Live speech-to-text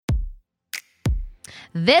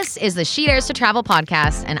This is the She Dares to Travel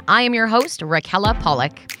podcast, and I am your host, Raquella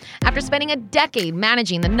Pollock. After spending a decade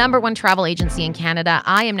managing the #1 travel agency in Canada,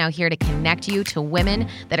 I am now here to connect you to women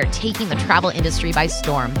that are taking the travel industry by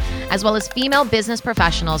storm, as well as female business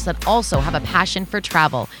professionals that also have a passion for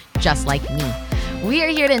travel, just like me. We are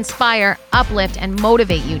here to inspire, uplift, and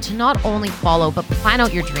motivate you to not only follow, but plan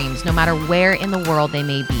out your dreams, no matter where in the world they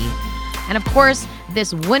may be. And of course,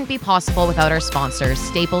 this wouldn't be possible without our sponsor,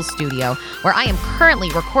 Staples Studio, where I am currently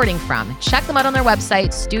recording from. Check them out on their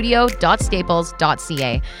website,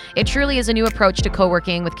 studio.staples.ca. It truly is a new approach to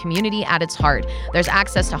co-working with community at its heart. There's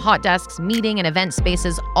access to hot desks, meeting, and event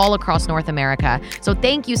spaces all across North America. So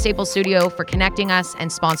thank you, Staples Studio, for connecting us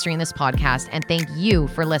and sponsoring this podcast. And thank you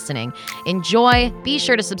for listening. Enjoy, be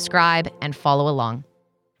sure to subscribe, and follow along.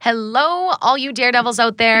 Hello, all you daredevils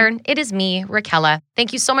out there. It is me, Raquella.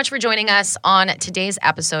 Thank you so much for joining us on today's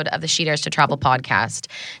episode of the She Dares to Travel podcast.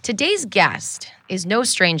 Today's guest is no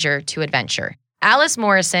stranger to adventure. Alice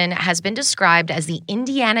Morrison has been described as the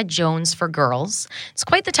Indiana Jones for girls. It's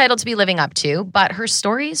quite the title to be living up to, but her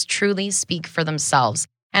stories truly speak for themselves.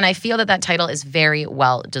 And I feel that that title is very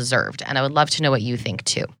well deserved, and I would love to know what you think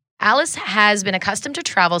too. Alice has been accustomed to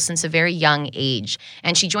travel since a very young age,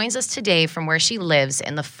 and she joins us today from where she lives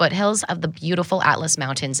in the foothills of the beautiful Atlas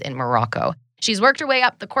Mountains in Morocco. She's worked her way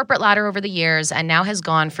up the corporate ladder over the years and now has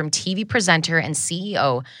gone from TV presenter and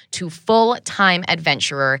CEO to full-time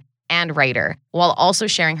adventurer and writer, while also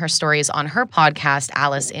sharing her stories on her podcast,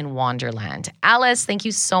 Alice in Wonderland. Alice, thank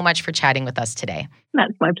you so much for chatting with us today.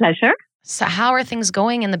 That's my pleasure. So how are things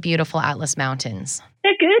going in the beautiful Atlas Mountains?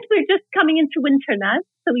 They're good. We're just coming into winter now.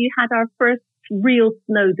 So we had our first real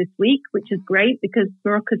snow this week, which is great because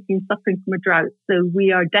Morocco's been suffering from a drought. So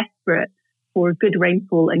we are desperate for good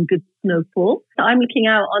rainfall and good snowfall. So I'm looking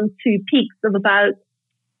out onto peaks of about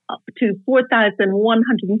up to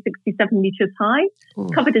 4,167 meters high,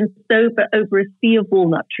 covered in snow, but over a sea of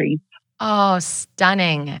walnut trees. Oh,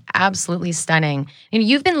 stunning. Absolutely stunning. And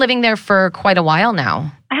you've been living there for quite a while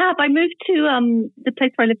now. I have. I moved to the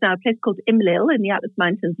place where I live now, a place called Imlil in the Atlas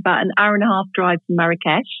Mountains, about an hour and a half drive from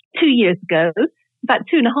Marrakesh, 2 years ago, about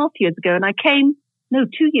 2.5 years ago. And 2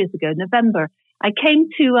 years ago, November, I came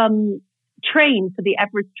to train for the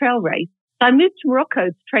Everest Trail Race. So I moved to Morocco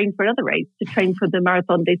to train for another race, to train for the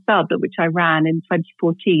Marathon des Sables, which I ran in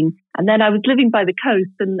 2014. And then I was living by the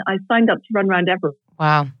coast and I signed up to run around Everest.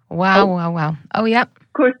 Wow. Oh, yep.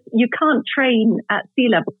 Of course, you can't train at sea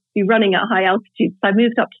level. You're running at high altitude. So I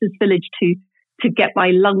moved up to this village to get my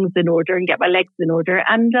lungs in order and get my legs in order.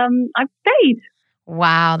 And I've stayed.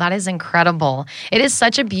 Wow, that is incredible. It is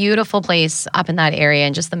such a beautiful place up in that area,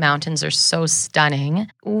 and just the mountains are so stunning.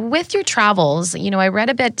 With your travels, I read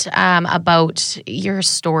a bit about your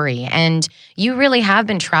story, and you really have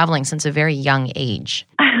been traveling since a very young age.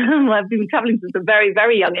 Well, I've been traveling since a very,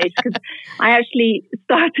 very young age because I actually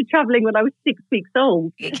started traveling when I was 6 weeks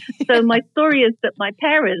old. So my story is that my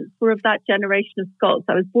parents were of that generation of Scots.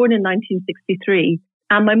 I was born in 1963,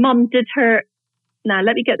 and my mum did her, now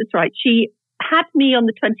let me get this right, she had me on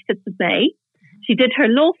the 25th of May. She did her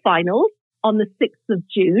law finals on the 6th of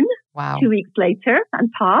June, Wow. 2 weeks later,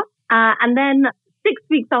 and passed. And then 6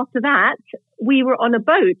 weeks after that, we were on a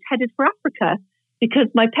boat headed for Africa because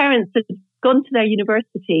my parents had gone to their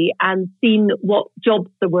university and seen what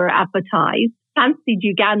jobs there were advertised, fancied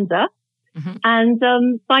Uganda, and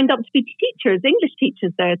signed up to be teachers, English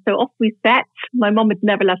teachers there. So off we set. My mum had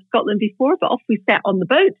never left Scotland before, but off we set on the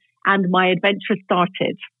boat and my adventure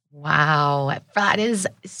started. Wow, that is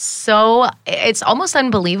it's almost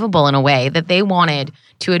unbelievable in a way that they wanted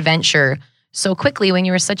to adventure so quickly when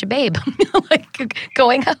you were such a babe, like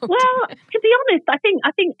going out. Well, to be honest, I think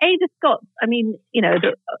the Scots,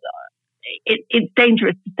 it's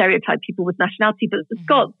dangerous to stereotype people with nationality, but the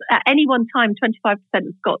Scots, at any one time, 25%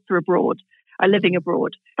 of Scots are living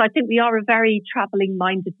abroad. So I think we are a very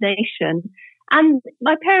traveling-minded nation. And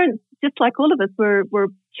my parents, just like all of us, were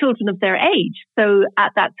children of their age. So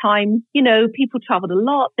at that time, people traveled a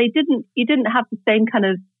lot. You didn't have the same kind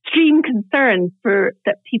of extreme concerns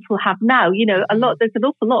that people have now. There's an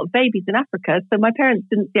awful lot of babies in Africa. So my parents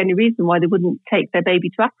didn't see any reason why they wouldn't take their baby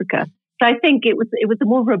to Africa. So I think it was a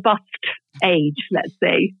more robust age, let's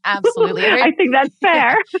say. Absolutely. I think that's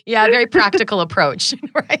fair. Yeah, a very practical approach,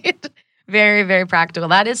 right? Very, very practical.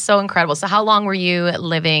 That is so incredible. So how long were you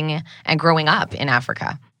living and growing up in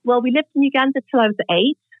Africa? Well, we lived in Uganda till I was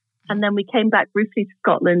 8, and then we came back briefly to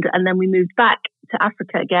Scotland, and then we moved back to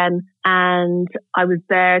Africa again, and I was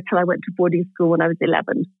there till I went to boarding school when I was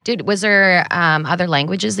 11. Was there other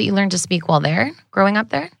languages that you learned to speak while there, growing up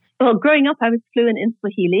there? Well, growing up, I was fluent in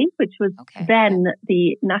Swahili, which was then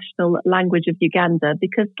the national language of Uganda,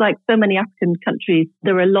 because like so many African countries,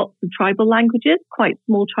 there are lots of tribal languages, quite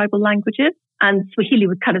small tribal languages. And Swahili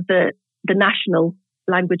was kind of the national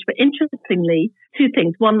language. But interestingly, two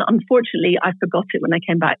things. One, unfortunately, I forgot it when I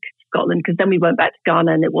came back to Scotland, because then we went back to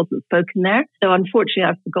Ghana and it wasn't spoken there. So unfortunately,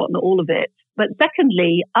 I've forgotten all of it. But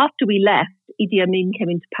secondly, after we left, Idi Amin came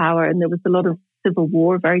into power and there was a lot of civil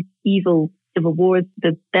war, very evil civil wars.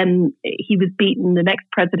 Then he was beaten. The next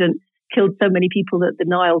president killed so many people that the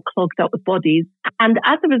Nile clogged up with bodies. And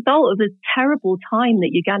as a result of this terrible time that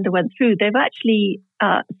Uganda went through, they've actually,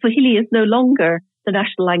 Swahili is no longer the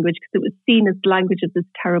national language because it was seen as the language of this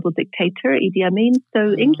terrible dictator, Idi Amin.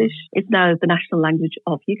 So English is now the national language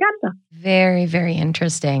of Uganda. Very, very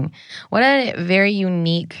interesting. What a very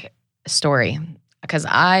unique story. Because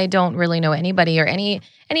I don't really know anybody or any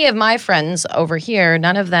of my friends over here.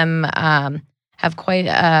 None of them have quite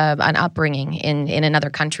an upbringing in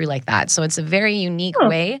another country like that. So it's a very unique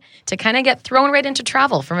way to kind of get thrown right into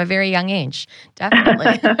travel from a very young age.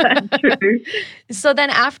 Definitely. True. So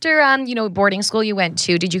then after boarding school you went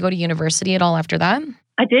to, did you go to university at all after that?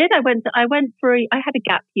 I did. I had a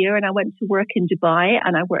gap year and I went to work in Dubai,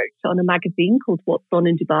 and I worked on a magazine called What's On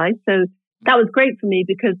in Dubai. So that was great for me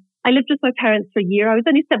because I lived with my parents for a year. I was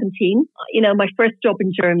only 17, my first job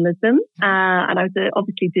in journalism. And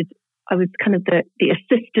I was kind of the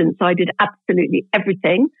assistant. So I did absolutely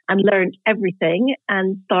everything and learned everything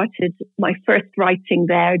and started my first writing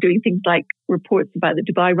there, doing things like reports about the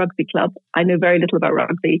Dubai Rugby Club. I know very little about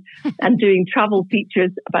rugby, and doing travel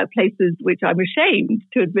features about places which I'm ashamed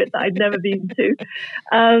to admit that I'd never been to.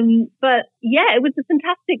 But yeah, it was a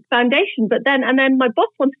fantastic foundation. But then my boss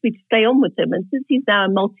wanted me to stay on with him. And since he's now a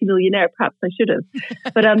multimillionaire, perhaps I should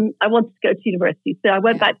have. But I wanted to go to university. So I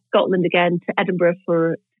went back to Scotland again, to Edinburgh,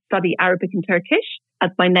 for study Arabic and Turkish as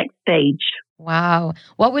my next stage. Wow.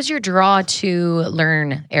 What was your draw to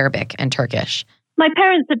learn Arabic and Turkish? My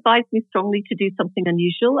parents advised me strongly to do something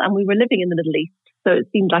unusual, and we were living in the Middle East, so it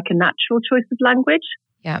seemed like a natural choice of language.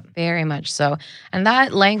 Yeah, very much so. And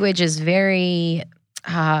that language is very...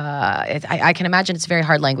 I can imagine it's a very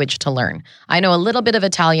hard language to learn. I know a little bit of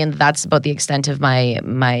Italian. That's about the extent of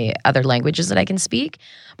my other languages that I can speak.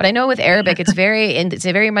 But I know with Arabic, it's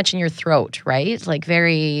very much in your throat, right? Like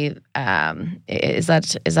very. Is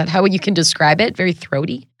that how you can describe it? Very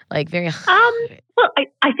throaty, like very. Well,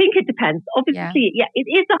 I think it depends. Obviously, yeah, it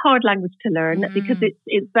is a hard language to learn because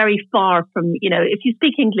it's very far from, if you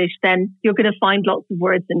speak English, then you're going to find lots of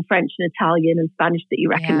words in French and Italian and Spanish that you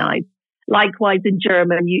recognize. Yeah. Likewise, in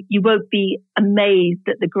German, you won't be amazed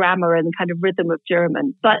at the grammar and kind of rhythm of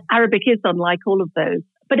German. But Arabic is unlike all of those.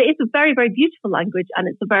 But it is a very, very beautiful language, and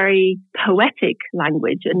it's a very poetic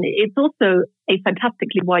language. And it's also a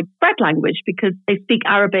fantastically widespread language because they speak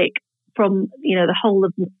Arabic from, the whole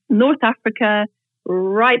of North Africa,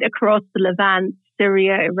 right across the Levant,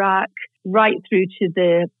 Syria, Iraq, right through to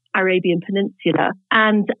the Arabian Peninsula.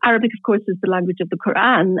 And Arabic, of course, is the language of the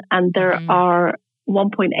Quran, and there are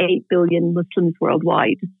 1.8 billion Muslims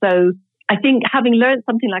worldwide. So I think having learned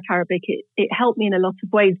something like Arabic, it helped me in a lot of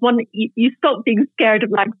ways. One, you stop being scared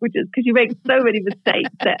of languages because you make so many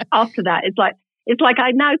mistakes that after that, it's like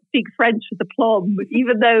I now speak French with aplomb,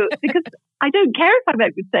 because I don't care if I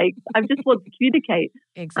make mistakes. I just want to communicate.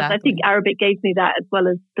 Exactly. And I think Arabic gave me that, as well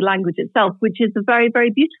as the language itself, which is a very,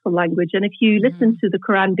 very beautiful language. And if you listen to the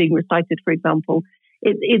Quran being recited, for example,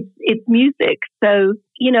 it's music. So,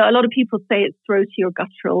 a lot of people say it's throaty or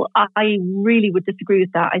guttural. I really would disagree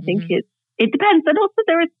with that. I think it depends. And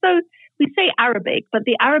also we say Arabic, but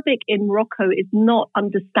the Arabic in Morocco is not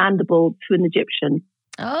understandable to an Egyptian.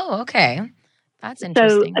 Oh, okay. That's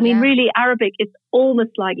interesting. So, really, Arabic is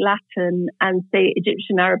almost like Latin, and say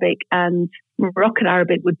Egyptian Arabic and Moroccan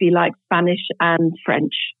Arabic would be like Spanish and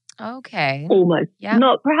French. Okay. Almost. Yeah.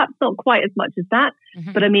 Perhaps not quite as much as that,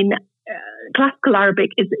 but classical Arabic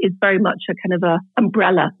is very much a kind of a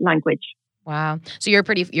umbrella language. Wow. So you're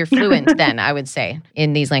fluent then, I would say,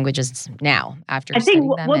 in these languages now after studying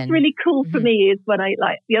them. I think what's really cool for me is when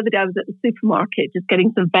the other day I was at the supermarket just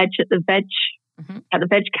getting some veg at the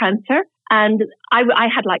veg counter. And I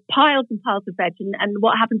had like piles and piles of veg. And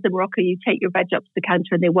what happens in Morocco, you take your veg up to the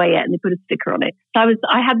counter and they weigh it and they put a sticker on it. So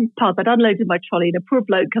I had these piles, I'd unloaded my trolley, and a poor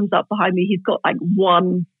bloke comes up behind me. He's got like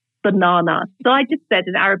one banana. So I just said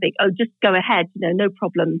in Arabic, "Oh, just go ahead, no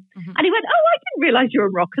problem." And he went, "Oh, I didn't realize you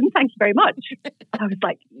were Moroccan. Thank you very much." And I was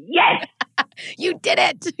like, yes, You did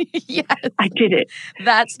it. Yes. I did it.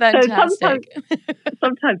 That's fantastic. So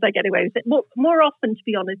sometimes I get away with it. More often, to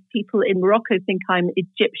be honest, people in Morocco think I'm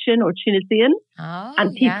Egyptian or Tunisian. Oh,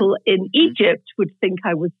 and people in Egypt would think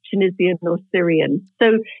I was Tunisian or Syrian.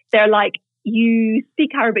 So they're like, you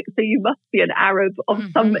speak Arabic, so you must be an Arab of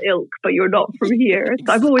some ilk, but you're not from here.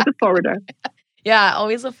 So I'm always a foreigner. Yeah,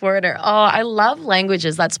 always a foreigner. Oh, I love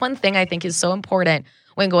languages. That's one thing I think is so important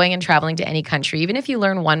when going and traveling to any country, even if you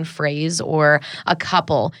learn one phrase or a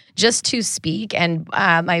couple, just to speak. And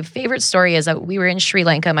my favorite story is that we were in Sri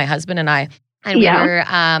Lanka, my husband and I. And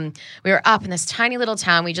we were up in this tiny little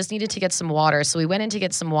town. We just needed to get some water. So we went in to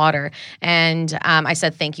get some water. And I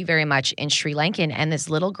said, thank you very much in Sri Lankan. And this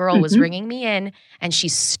little girl was ringing me in and she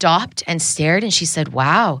stopped and stared and she said,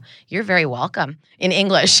 wow, you're very welcome in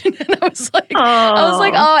English. And I was like,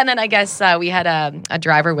 oh. And then I guess we had a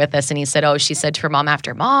driver with us and he said, oh, she said to her mom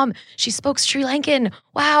after, Mom, she spoke Sri Lankan.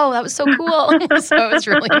 Wow, that was so cool. So it was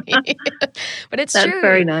really neat. But it's true. That's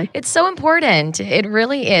very nice. It's so important. It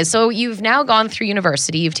really is. So you've now gone through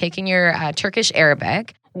university. You've taken your Turkish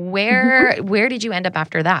Arabic. Where did you end up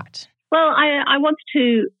after that? Well, I wanted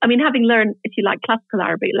to, having learned, if you like, classical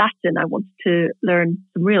Arabic, Latin, I wanted to learn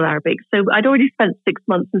some real Arabic. So I'd already spent 6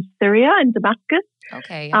 months in Syria, in Damascus.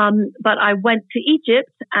 Okay. But I went to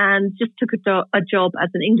Egypt and just took a job as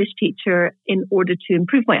an English teacher in order to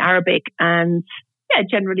improve my Arabic and,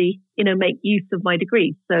 generally, make use of my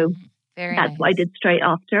degree. So that's what I did straight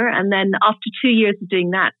after. And then after 2 years of doing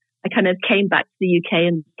that, I kind of came back to the UK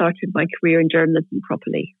and started my career in journalism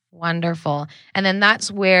properly. Wonderful. And then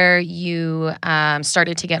that's where you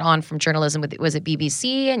started to get on from journalism. Was it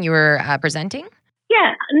BBC and you were presenting?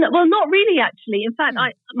 Yeah, well, not really, actually. In fact,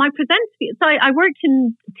 I worked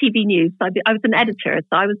in TV news. I was an editor,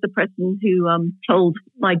 so I was the person who told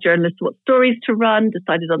my journalists what stories to run,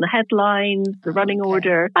 decided on the headlines, the running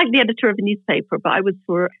order, like the editor of a newspaper. But I was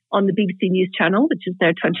on the BBC News Channel, which is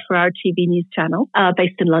their 24-hour TV news channel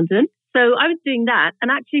based in London. So I was doing that. And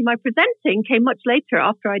actually, my presenting came much later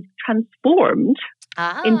after I'd transformed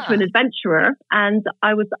into an adventurer. And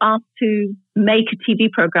I was asked to make a TV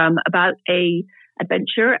program about a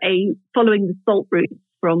adventure, following the salt route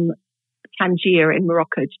from Tangier in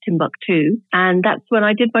Morocco to Timbuktu. And that's when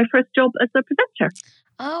I did my first job as a presenter.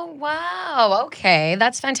 Oh, wow. Okay.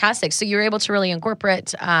 That's fantastic. So you were able to really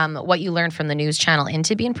incorporate what you learned from the news channel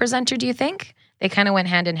into being presenter, do you think? They kind of went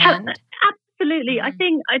hand in hand? Absolutely. I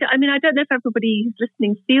think, I don't know if everybody who's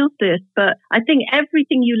listening feels this, but I think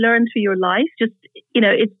everything you learn through your life,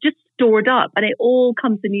 it's just stored up and it all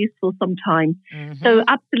comes in useful sometime. So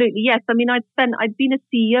absolutely, yes. I'd been a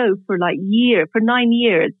CEO for 9 years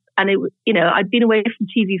and I'd been away from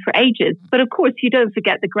TV for ages. But of course, you don't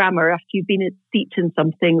forget the grammar after you've been steeped in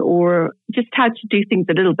something or just how to do things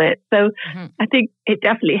a little bit. So I think it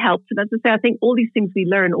definitely helps. And as I say, I think all these things we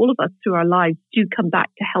learn, all of us through our lives, do come back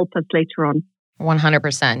to help us later on.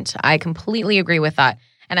 100%. I completely agree with that.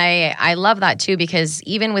 And I love that too, because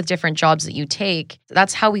even with different jobs that you take,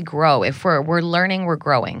 that's how we grow. If we're learning, we're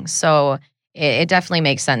growing. So it definitely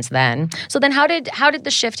makes sense then. So then how did the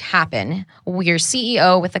shift happen? You're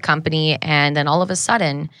CEO with the company and then all of a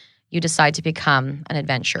sudden you decide to become an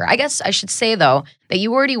adventurer. I guess I should say though, that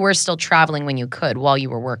you already were still traveling when you could while you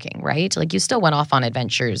were working, right? Like you still went off on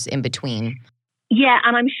adventures in between. Yeah,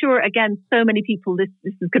 and I'm sure, again, so many people, this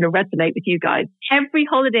is going to resonate with you guys. Every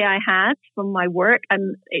holiday I had from my work,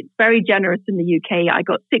 and it's very generous in the UK, I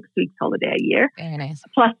got 6 weeks holiday a year. Very nice.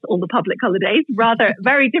 Plus all the public holidays. Rather,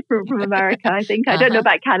 very different from America, I think. I don't know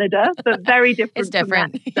about Canada, but very different. It's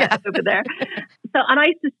different. From that over there. So, and I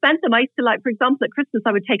used to spend them. I used to, for example, at Christmas,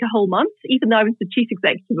 I would take a whole month, even though I was the chief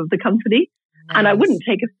executive of the company. Nice. And I wouldn't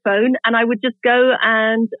take a phone and I would just go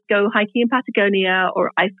hiking in Patagonia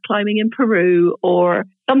or ice climbing in Peru or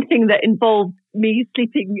something that involved me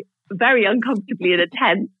sleeping very uncomfortably in a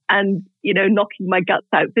tent and, knocking my guts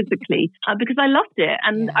out physically because I loved it.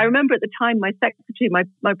 And I remember at the time, my secretary,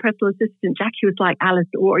 my personal assistant, Jackie, was like, Alice,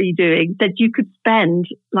 what are you doing? That you could spend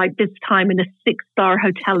this time in a 6-star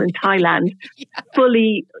hotel in Thailand,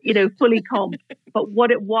 fully comped. But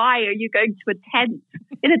why are you going to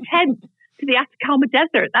in a tent? To the Atacama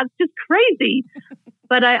Desert. That's just crazy.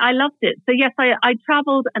 But I loved it. So yes, I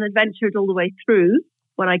traveled and adventured all the way through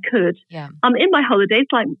when I could. Yeah. In my holidays,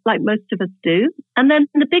 like most of us do. And then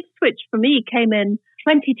the big switch for me came in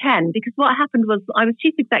 2010 because what happened was I was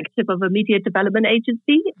chief executive of a media development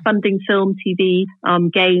agency funding film, TV,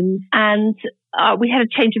 games. And we had a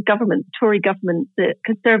change of government, the Tory government, the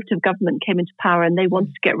Conservative government came into power and they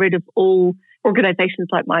wanted to get rid of all organizations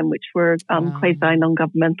like mine, which were quasi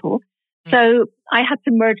non-governmental. So I had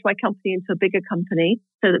to merge my company into a bigger company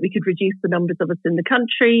so that we could reduce the numbers of us in the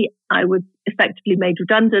country. I was effectively made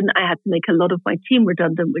redundant. I had to make a lot of my team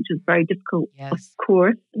redundant, which was very difficult, of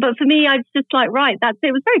course. But for me, I was just like, right, that's it.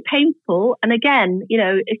 It was very painful. And again,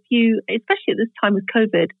 especially at this time with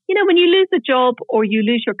COVID, when you lose a job or you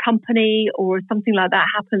lose your company or something like that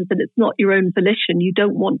happens and it's not your own volition, you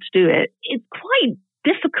don't want to do it. It's quite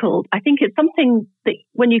difficult. I think it's something that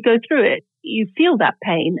when you go through it, you feel that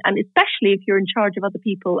pain. And especially if you're in charge of other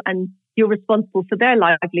people and you're responsible for their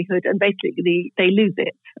livelihood and basically they lose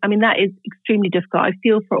it. I mean, that is extremely difficult. I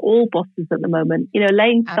feel for all bosses at the moment.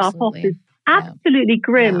 Laying staff off is absolutely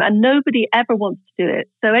grim and nobody ever wants to do it.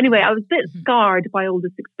 So anyway, I was a bit scarred by all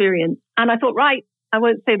this experience. And I thought, right, I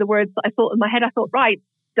won't say the words that I thought in my head. I thought, right,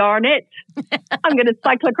 darn it, I'm going to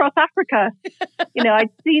cycle across Africa.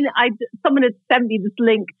 Someone had sent me this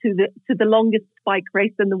link to the longest bike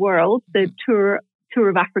race in the world, the Tour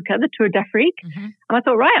of Africa, the Tour d'Afrique. And I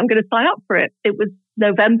thought, right, I'm going to sign up for it. It was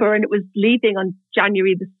November and it was leaving on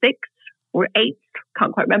January the 6th or 8th.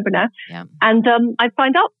 Can't quite remember now. Yeah. And I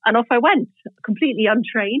signed up and off I went, completely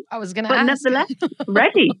untrained. I was going to ask. But nevertheless,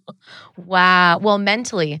 ready. Wow. Well,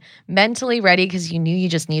 mentally ready because you knew you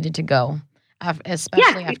just needed to go.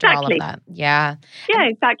 Especially after all of that. Yeah. Yeah,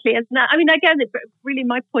 exactly. And again, really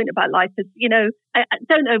my point about life is,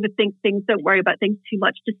 don't overthink things. Don't worry about things too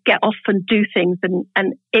much. Just get off and do things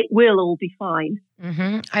and it will all be fine.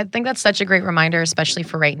 I think that's such a great reminder, especially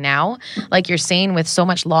for right now. Like you're saying, with so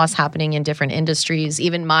much loss happening in different industries,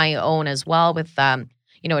 even my own as well with, a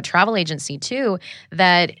travel agency too,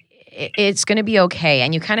 that it's going to be okay.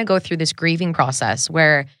 And you kind of go through this grieving process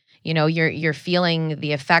where you're feeling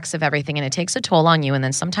the effects of everything and it takes a toll on you. And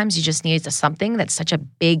then sometimes you just need something that's such a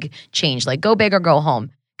big change, like go big or go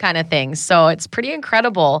home kind of thing. So it's pretty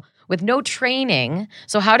incredible with no training.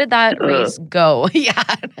 So how did that race go? Yeah.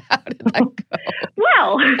 How did that go?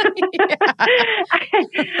 Well,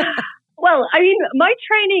 Well, my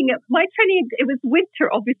training, it was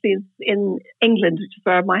winter, obviously, in England, which is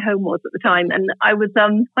where my home was at the time. And I was,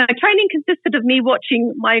 my training consisted of me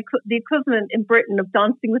watching the equivalent in Britain of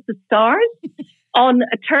Dancing with the Stars on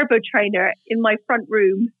a turbo trainer in my front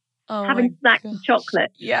room, having snacks and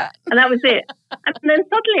chocolate. Yeah. And that was it. And then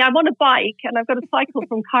suddenly I'm on a bike and I've got to cycle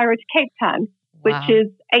from Cairo to Cape Town, which is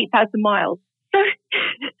 8,000 miles. So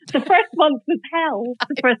the first month was hell.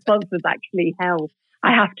 The first month was actually hell.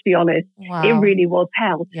 I have to be honest. Wow. It really was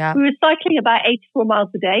hell. Yeah. We were cycling about 84 miles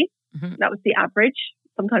a day. Mm-hmm. That was the average,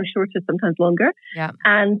 sometimes shorter, sometimes longer. Yeah.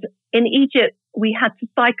 And in Egypt, we had to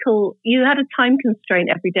cycle. You had a time constraint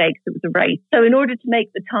every day because it was a race. So in order to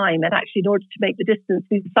make the time and actually in order to make the distance,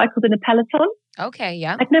 we cycled in a peloton. Okay,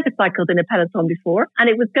 yeah. I'd never cycled in a peloton before. And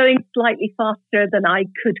it was going slightly faster than I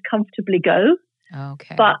could comfortably go.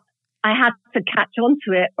 Okay. But I had to catch on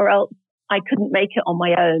to it or else I couldn't make it on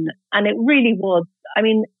my own. And it really was,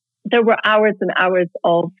 there were hours and hours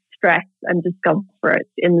of stress and discomfort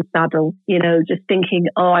in the saddle, just thinking,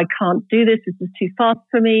 I can't do this. This is too fast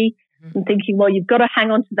for me. Mm-hmm. And thinking, well, you've got to hang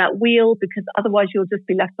on to that wheel because otherwise you'll just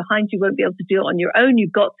be left behind. You won't be able to do it on your own.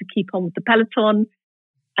 You've got to keep on with the peloton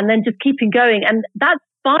and then just keeping going. And that's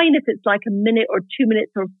fine if it's like a minute or 2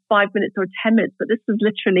 minutes or 5 minutes or 10 minutes, but this was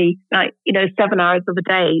literally 7 hours of a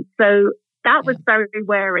day. So that was very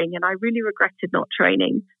wearing and I really regretted not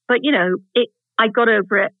training. But, I got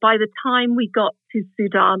over it. By the time we got to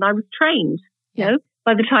Sudan, I was trained.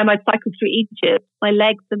 By the time I cycled through Egypt, my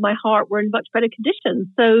legs and my heart were in much better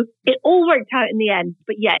condition. So it all worked out in the end.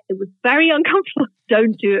 But yet it was very uncomfortable.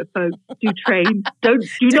 Don't do it, folks. Do train. Do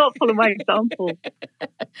not follow my example.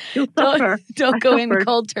 You'll suffer. Don't go in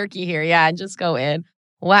cold turkey here. Yeah, just go in.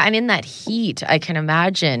 Wow, and in that heat, I can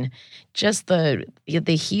imagine just the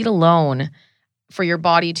heat alone for your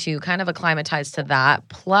body to kind of acclimatize to that,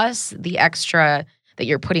 plus the extra that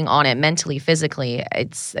you're putting on it mentally, physically,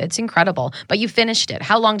 it's incredible. But you finished it.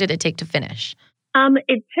 How long did it take to finish?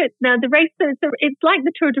 It took, now the race, it's like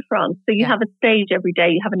the Tour de France. So you have a stage every day,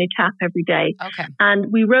 you have an étape every day. Okay.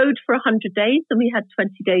 And we rode for 100 days and we had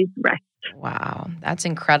 20 days rest. Wow, that's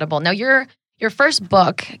incredible. Now your first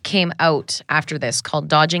book came out after this called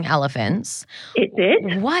Dodging Elephants. It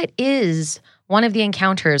did. What is one of the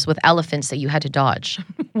encounters with elephants that you had to dodge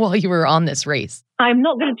while you were on this race? I'm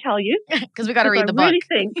not going to tell you. Because we got to read the book. I really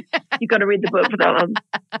think you got to read the book for that one.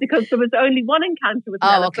 Because there was only one encounter with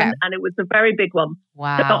an elephant and it was a very big one.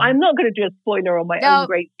 Wow. So I'm not going to do a spoiler on my own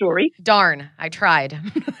great story. Darn, I tried.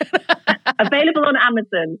 Available on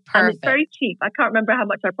Amazon. Perfect. And it's very cheap. I can't remember how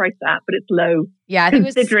much I priced it at, but it's low. Yeah, I think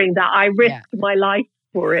considering that I risked my life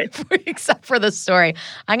for it. Except for the story.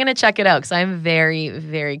 I'm going to check it out because I'm very,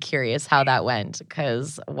 very curious how that went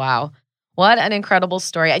because, wow. What an incredible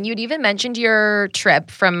story. And you'd even mentioned your trip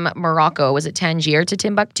from Morocco. Was it Tangier to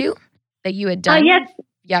Timbuktu that you had done? Yes.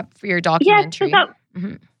 Yep, for your documentary. Yes, so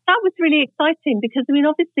that was really exciting because, I mean,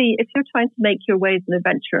 obviously, if you're trying to make your way as an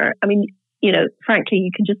adventurer, I mean, you know, frankly, you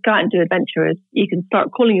can just go out and do adventures. You can start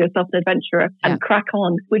calling yourself an adventurer and crack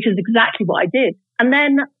on, which is exactly what I did. And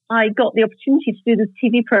then I got the opportunity to do this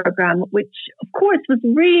TV program, which of course was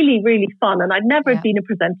really, really fun. And I'd never been a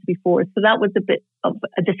presenter before. So that was a bit of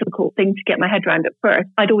a difficult thing to get my head around at first.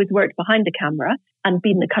 I'd always worked behind the camera and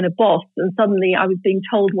been the kind of boss. And suddenly I was being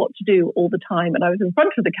told what to do all the time. And I was in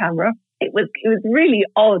front of the camera. It was really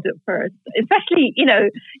odd at first, especially, you know,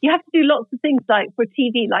 you have to do lots of things like for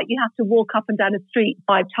TV, like you have to walk up and down a street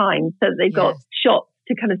 5 times so that they've got shots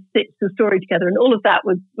to kind of stitch the story together. And all of that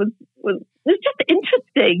was just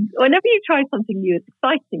interesting. Whenever you try something new, it's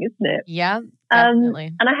exciting, isn't it? Yeah,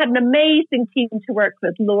 definitely. And I had an amazing team to work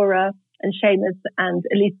with, Laura and Seamus and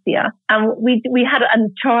Alicia. And we had,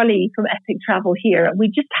 and Charlie from Epic Travel here. We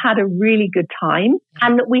just had a really good time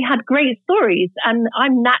and we had great stories. And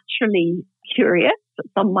I'm naturally curious,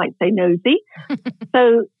 some might say nosy.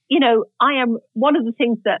 So, you know, I am one of the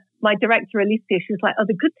things that my director, Alicia, she's like, oh,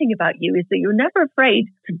 the good thing about you is that you're never afraid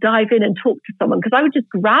to dive in and talk to someone. Because I would just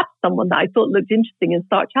grab someone that I thought looked interesting and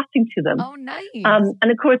start chatting to them. Oh, nice.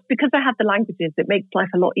 And of course, because I have the languages, it makes life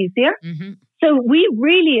a lot easier. Mm-hmm. So we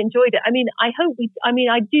really enjoyed it. I mean,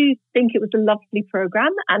 I do think it was a lovely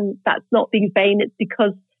program, and that's not being vain. It's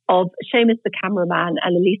because of Seamus, the cameraman,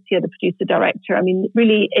 and Alicia, the producer director. I mean,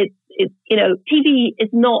 really, it's you know, TV is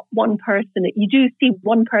not one person. You do see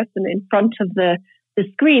one person in front of the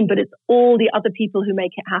screen, but it's all the other people who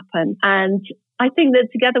make it happen. And I think that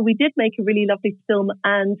together we did make a really lovely film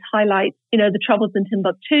and highlight, you know, the troubles in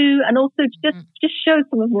Timbuktu, and also just show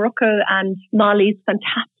some of Morocco and Mali's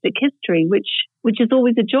fantastic history, which is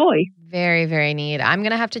always a joy. Very, very neat. I'm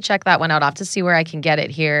going to have to check that one out. I'll have to see where I can get it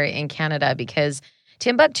here in Canada, because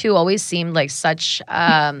Timbuktu always seemed like such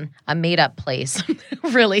a made-up place,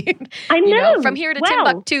 really. I know. You know, from here to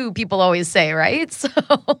Timbuktu, people always say, right? So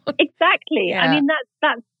exactly. Yeah. I mean,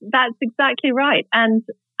 that's exactly right. And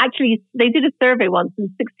actually, they did a survey once, and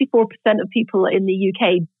 64% of people in the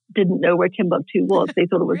UK didn't know where Timbuktu was. They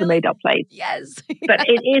thought it was a made-up place. Yes. But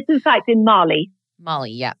it is, in fact, in Mali. Mali,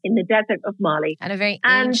 yeah. In the desert of Mali. And a very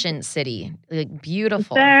ancient city. Like,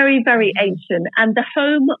 beautiful. Very, very ancient. And the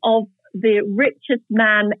home of the richest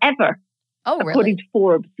man ever. Oh, really? According to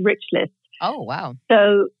Forbes' rich list. Oh, wow.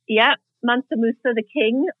 So, yeah, Mansa Musa, the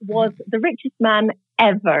king, was the richest man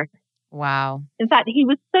ever. Wow. In fact, he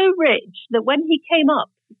was so rich that when he came up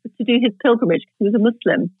to do his pilgrimage, because he was a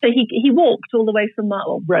Muslim, so he walked all the way from Mali,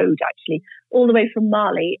 or rode actually, all the way from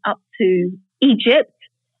Mali up to Egypt,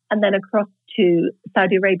 and then across to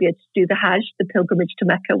Saudi Arabia to do the Hajj, the pilgrimage to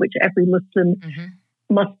Mecca, which every Muslim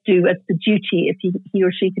must do as the duty if he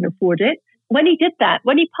or she can afford it. When he did that,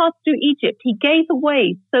 when he passed through Egypt, he gave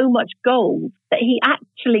away so much gold that he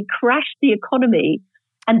actually crashed the economy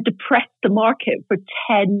and depressed the market for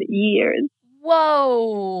 10 years.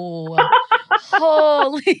 Whoa.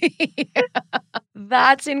 Holy.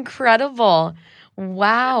 That's incredible.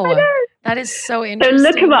 Wow. That is so interesting. So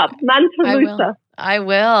look him up, Mansa Musa. I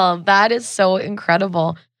will. That is so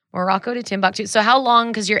incredible. Morocco to Timbuktu. So how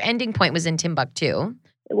long, because your ending point was in Timbuktu.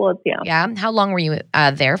 It was, yeah. Yeah. How long were you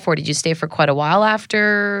there for? Did you stay for quite a while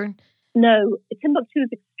after? No, Timbuktu is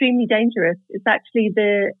extremely dangerous. It's actually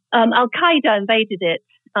the Al-Qaeda invaded it.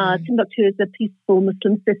 Timbuktu is a peaceful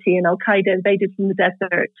Muslim city, and Al-Qaeda invaded from the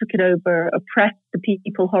desert, took it over, oppressed the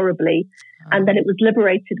people horribly, and then it was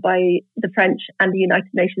liberated by the French and the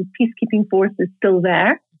United Nations peacekeeping force is still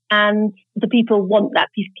there. And the people want that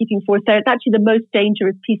peacekeeping force there. It's actually the most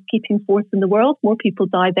dangerous peacekeeping force in the world. More people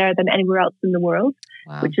die there than anywhere else in the world,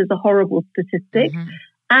 which is a horrible statistic.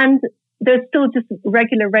 And there's still just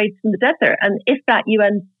regular raids from the desert. And if that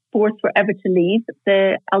UN force were ever to leave,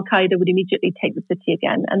 the Al-Qaeda would immediately take the city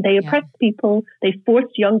again. And they oppressed people. They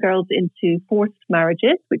forced young girls into forced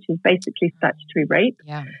marriages, which is basically statutory rape.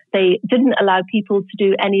 They didn't allow people to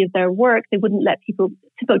do any of their work. They wouldn't let people.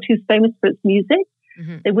 Timbuktu is famous for its music.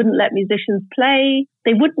 They wouldn't let musicians play.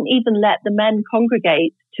 They wouldn't even let the men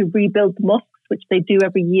congregate to rebuild the mosques, which they do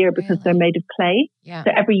every year because they're made of clay. So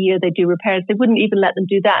every year they do repairs. They wouldn't even let them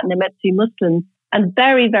do that, and they're meant to be Muslims. And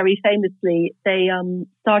very, very famously, they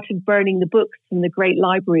started burning the books from the great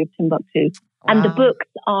library of Timbuktu. And the books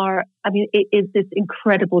are, I mean, it is this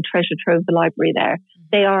incredible treasure trove, the library there.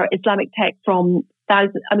 They are Islamic texts from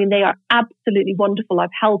thousands. I mean, they are absolutely wonderful. I've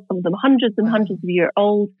held some of them, hundreds and hundreds of years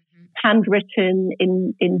old. Handwritten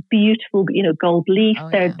in beautiful, gold leaf.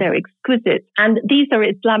 They're exquisite. And these are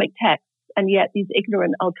Islamic texts and yet these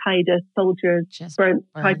ignorant Al-Qaeda soldiers Just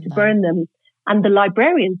tried to burn them. And the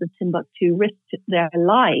librarians of Timbuktu risked their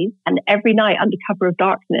lives, and every night, under cover of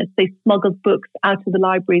darkness, they smuggled books out of the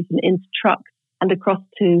libraries and into trucks and across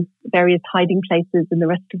to various hiding places in the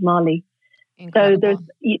rest of Mali. Incredible. So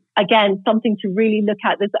there's, again, something to really look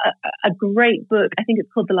at. There's a great book, I think it's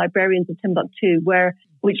called The Librarians of Timbuktu,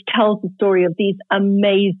 which tells the story of these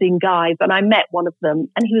amazing guys. And I met one of them,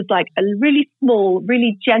 and he was like a really small,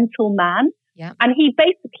 really gentle man. Yeah. And he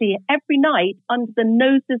basically, every night, under the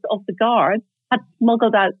noses of the guards, had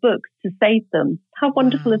smuggled out books to save them. How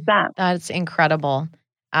wonderful is that? That's incredible.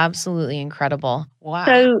 Absolutely incredible. Wow.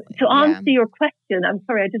 So to answer your question, I'm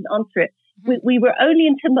sorry I didn't answer it. We were only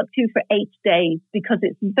in Timbuktu for 8 days because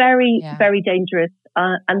it's very, very dangerous.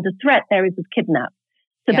 And the threat there is of kidnap.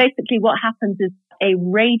 So basically what happens is a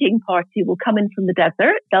raiding party will come in from the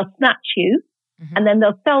desert. They'll snatch you and then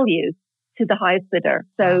they'll sell you to the highest bidder.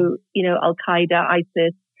 So, Al-Qaeda,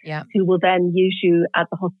 ISIS, who will then use you as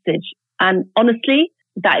a hostage. And honestly,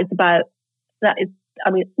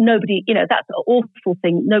 nobody, that's an awful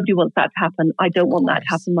thing. Nobody wants that to happen. I don't want that to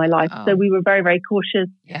happen in my life. So we were very, very cautious.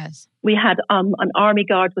 Yes. We had an army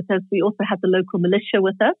guard with us. We also had the local militia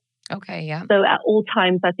with us. Okay, yeah. So at all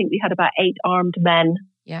times, I think we had about 8 armed men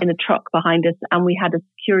in a truck behind us. And we had a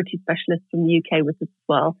security specialist from the UK with us as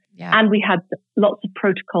well. Yeah. And we had lots of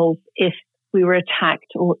protocols if we were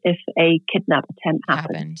attacked or if a kidnap attempt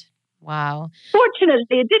happened. Wow. Fortunately,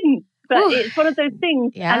 it didn't. But it's one of those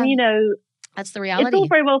things. Yeah. And, that's the reality. It's all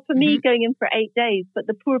very well for me going in for 8 days, but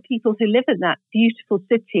the poor people who live in that beautiful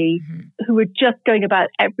city who were just going about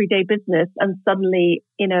everyday business, and suddenly,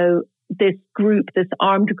 this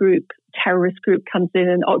armed group, terrorist group comes in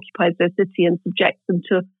and occupies their city and subjects them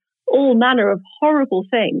to all manner of horrible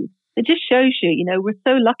things. It just shows you, we're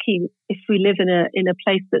so lucky if we live in a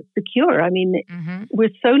place that's secure. I mean, we're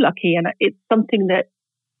so lucky, and it's something that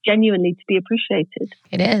genuinely to be appreciated.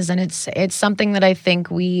 It is, and it's something that I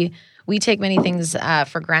think we take many things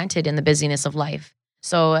for granted in the busyness of life.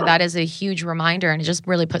 So that is a huge reminder, and it just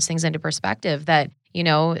really puts things into perspective that,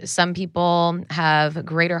 some people have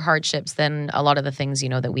greater hardships than a lot of the things,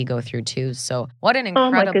 that we go through too. So what an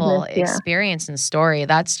incredible experience and story.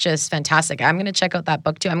 That's just fantastic. I'm going to check out that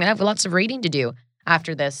book too. I'm going to have lots of reading to do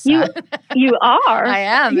after this. You are. I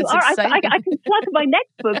am. You are. I can plug my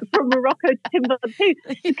next book, From Morocco to Timbuktu,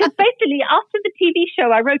 because basically after the TV show,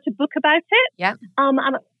 I wrote a book about it. Yeah.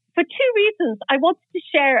 And for 2 reasons. I wanted to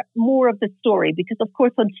share more of the story because, of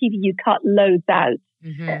course, on TV you cut loads out.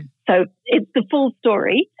 So it's the full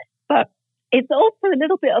story, but it's also a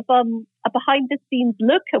little bit of a behind-the-scenes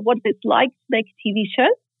look at what it's like to make a TV show.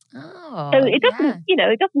 Oh, so it doesn't,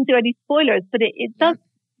 it doesn't do any spoilers, but it does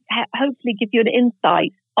hopefully give you an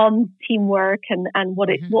insight on teamwork and what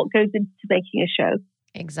goes into making a show.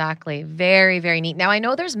 Exactly. Very, very neat. Now, I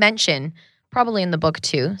know there's mention probably in the book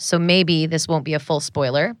too, so maybe this won't be a full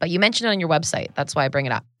spoiler, but you mentioned it on your website. That's why I bring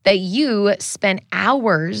it up. That you spent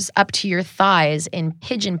hours up to your thighs in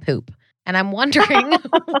pigeon poop. And I'm wondering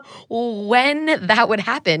when that would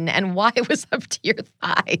happen and why it was up to your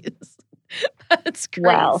thighs. That's crazy.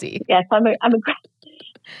 Well, yes,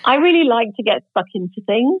 I really like to get stuck into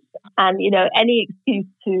things, and any excuse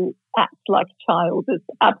to act like a child is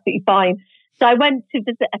absolutely fine. So I went to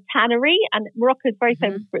visit a tannery, and Morocco is very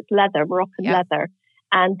famous for its leather, Moroccan leather,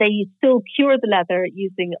 and they still cure the leather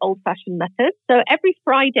using old-fashioned methods. So every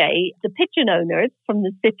Friday, the pigeon owners from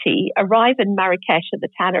the city arrive in Marrakesh at the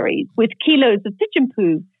tanneries with kilos of pigeon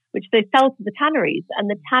poo, which they sell to the tanneries, and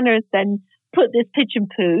the tanners then put this pigeon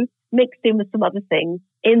poo mixed in with some other things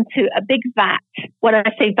into a big vat. When I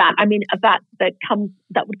say vat, I mean a vat that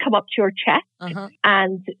would come up to your chest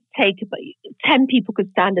and take 10 people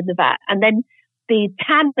could stand in the vat. And then the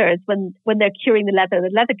tanners, when they're curing the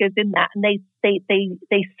leather goes in that, and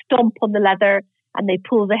they stomp on the leather and they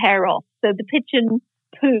pull the hair off. So the pigeon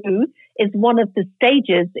poo is one of the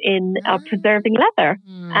stages in preserving leather.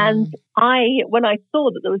 And when I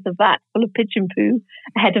saw that there was a vat full of pigeon poo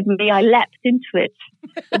ahead of me, I leapt into it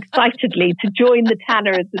excitedly to join the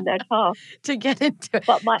tanners in their task. To get into it.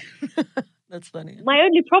 But that's funny. My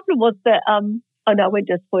only problem was that, oh no, I won't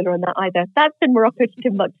do a spoiler on that either. That's in Morocco to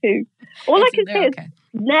Timbuktu. All I can say is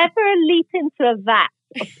never leap into a vat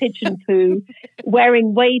of pigeon poo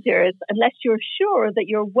wearing waders unless you're sure that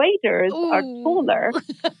your waders are taller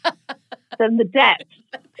than the depth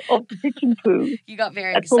of the pigeon poo. You got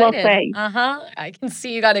very That's excited. All I'll say. I can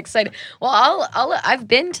see you got excited. Well, I've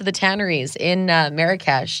been to the tanneries in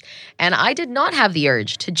Marrakesh, and I did not have the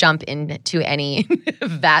urge to jump into any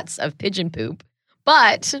vats of pigeon poop.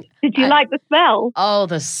 But did you like the smell? Oh,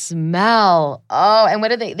 the smell. Oh, and what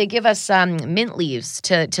do they give us mint leaves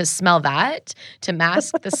to smell that, to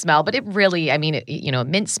mask the smell. But it really, I mean,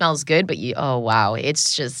 mint smells good, but oh, wow.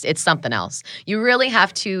 It's something else. You really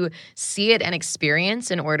have to see it and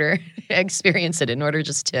experience it in order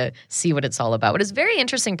just to see what it's all about. But it's a very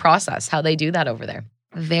interesting process how they do that over there.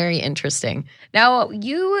 Very interesting. Now,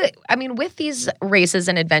 with these races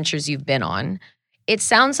and adventures you've been on, it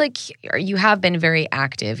sounds like you have been very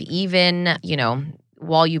active, even,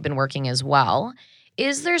 while you've been working as well.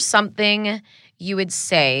 Is there something you would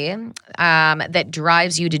say that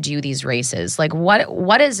drives you to do these races? Like,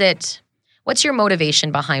 what is it? What's your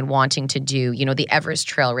motivation behind wanting to do, the Everest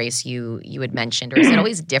Trail race you had mentioned? Or is it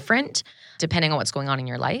always different depending on what's going on in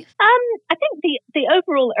your life? I think the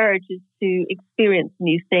overall urge is to experience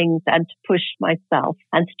new things and to push myself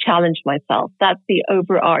and to challenge myself. That's the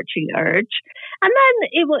overarching urge. And then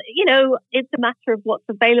it's a matter of what's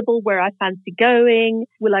available, where I fancy going.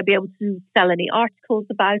 Will I be able to sell any articles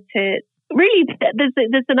about it? Really,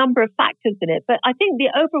 there's a number of factors in it. But I think the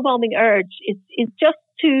overwhelming urge is just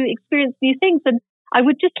to experience new things. And I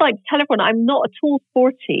would just like to tell everyone, I'm not at all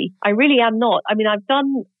sporty. I really am not. I mean, I've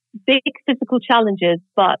done big physical challenges,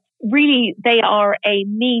 but really they are a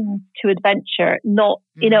means to adventure. Not,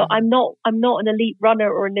 I'm not an elite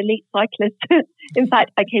runner or an elite cyclist. In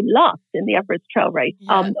fact, I came last in the Everest Trail race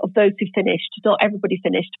of those who finished. Not everybody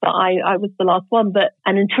finished, but I was the last one.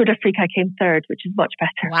 And in Tour d'Afrique, I came third, which is much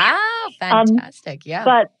better. Wow, fantastic!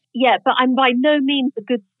 But I'm by no means a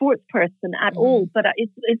good sports person at all. But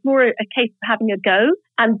it's more a case of having a go.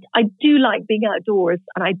 And I do like being outdoors,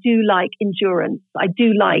 and I do like endurance. I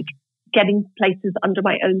do like getting places under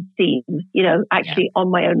my own steam,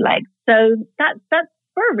 on my own legs. So that's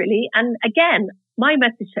spur really. And again, my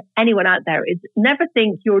message to anyone out there is never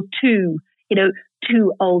think you're too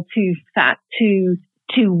old, too fat, too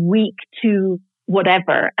weak, too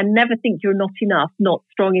whatever, and never think you're not enough, not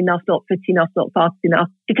strong enough, not fit enough, not fast enough.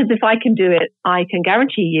 Because if I can do it, I can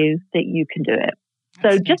guarantee you that you can do it.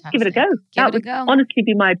 So just give it a go. That would honestly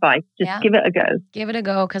be my advice. Just give it a go. Give it a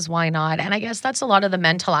go, because why not? And I guess that's a lot of the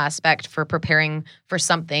mental aspect for preparing for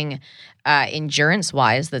something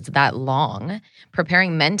endurance-wise that's that long.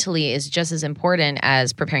 Preparing mentally is just as important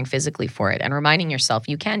as preparing physically for it and reminding yourself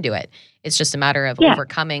you can do it. It's just a matter of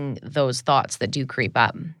overcoming those thoughts that do creep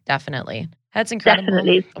up. Definitely. That's incredible.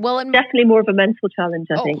 Definitely. Well, definitely more of a mental challenge,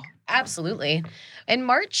 I think. Absolutely. In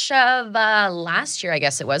March of last year, I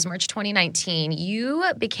guess it was, March 2019, you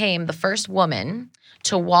became the first woman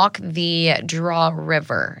to walk the Dra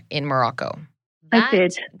River in Morocco. I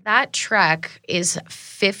did. That trek is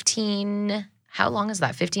how long is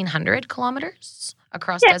that? 1,500 kilometers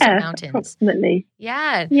across desert mountains? Approximately.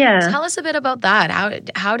 Yeah. Tell us a bit about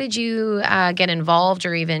that. How did you get involved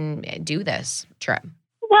or even do this trip?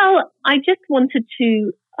 Well, I just wanted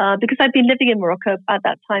to, because I'd been living in Morocco at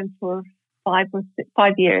that time for 5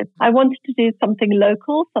 years, I wanted to do something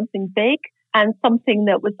local, something big, and something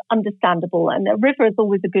that was understandable. And a river is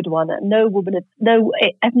always a good one. And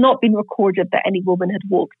it has not been recorded that any woman had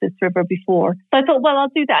walked this river before. So I thought, well, I'll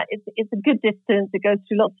do that. It's a good distance. It goes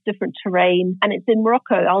through lots of different terrain, and it's in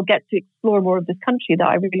Morocco. I'll get to explore more of this country that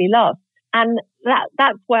I really love. And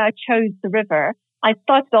that's why I chose the river. I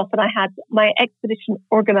started off and I had my expedition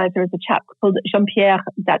organizer as a chap called Jean-Pierre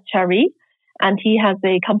Datchari, and he has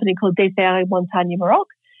a company called Désert et Montagne Maroc,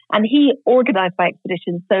 and he organized my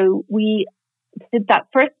expedition. So we did that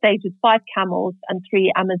first stage with 5 camels and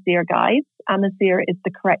 3 Amazigh guides. Amazigh is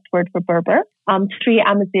the correct word for Berber. 3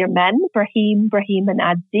 Amazigh men, Brahim, and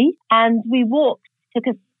Adzi. And we walked, took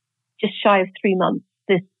us just shy of 3 months,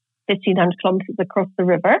 this 1,500 kilometers across the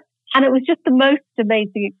river. And it was just the most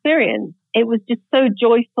amazing experience. It was just so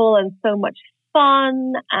joyful and so much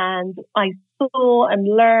fun. And I saw and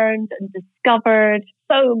learned and discovered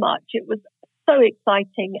so much. It was so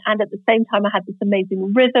exciting. And at the same time, I had this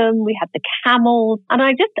amazing rhythm. We had the camels, and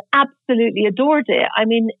I just absolutely adored it. I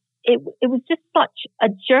mean, it was just such a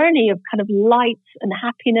journey of kind of light and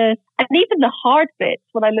happiness. And even the hard bits,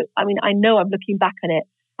 I know I'm looking back on it,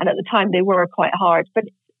 and at the time they were quite hard, but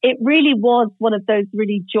it really was one of those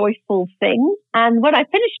really joyful things. And when I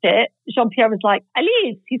finished it, Jean-Pierre was like,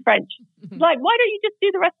 Elise, he's French. He's like, why don't you just do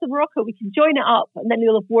the rest of Morocco? We can join it up, and then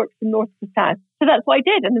you'll have worked from north to south. So that's what I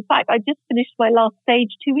did. And in fact, I just finished my last stage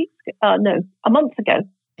a month ago.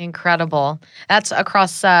 Incredible. That's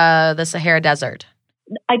across the Sahara Desert.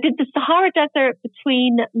 I did the Sahara Desert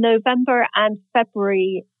between November and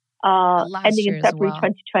February, ending in February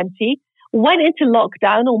 2020. Went into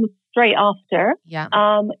lockdown almost straight after. Yeah.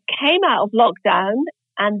 Came out of lockdown,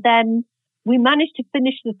 and then we managed to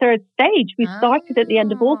finish the third stage. We started at the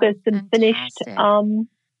end of August and finished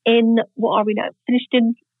in, what are we now? Finished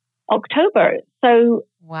in October. So,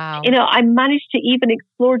 wow. I managed to even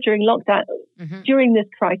explore during lockdown, during this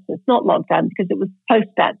crisis, not lockdown because it was post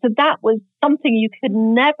that. So that was something you could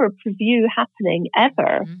never preview happening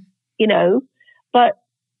ever, but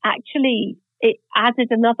actually it added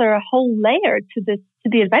another whole layer to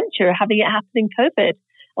the adventure, having it happen in COVID.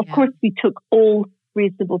 Of course, we took all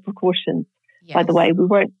reasonable precautions. Yes, by the way, we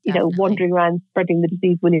weren't, wandering around spreading the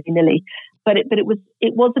disease willy-nilly. But it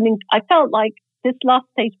wasn't. I felt like this last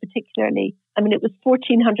stage particularly. I mean, it was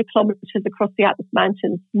 1,400 kilometers across the Atlas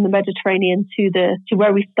Mountains from the Mediterranean to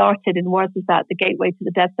where we started in Ouarzazate, the gateway to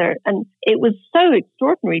the desert, and it was so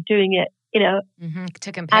extraordinary doing it.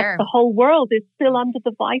 To compare, as the whole world is still under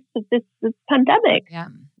the vice of this pandemic. Yeah.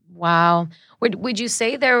 Wow. Would you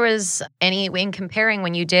say there was any, in comparing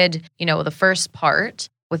when you did, the first part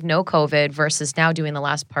with no COVID versus now doing the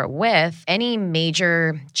last part with, any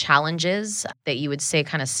major challenges that you would say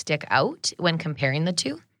kind of stick out when comparing the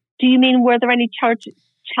two? Do you mean, were there any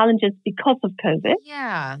challenges because of COVID?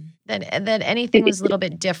 Yeah, that anything was a little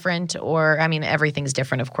bit different, or, I mean, everything's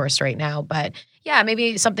different, of course, right now. But yeah,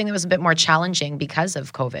 maybe something that was a bit more challenging because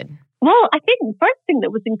of COVID. Well, I think the first thing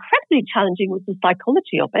that was incredibly challenging was the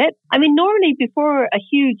psychology of it. I mean, normally before a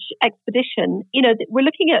huge expedition, we're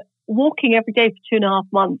looking at walking every day for 2.5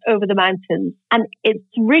 months over the mountains. And it's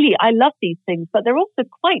really, I love these things, but they're also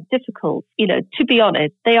quite difficult. To be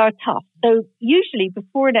honest, they are tough. So usually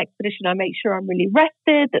before an expedition, I make sure I'm really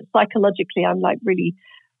rested, that psychologically I'm like really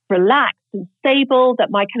relaxed and stable, that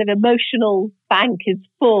my kind of emotional bank is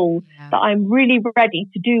full, that I'm really ready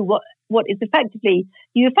to do what is effectively,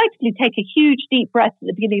 you effectively take a huge deep breath at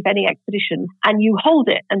the beginning of any expedition and you hold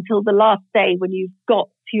it until the last day when you've got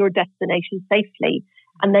to your destination safely,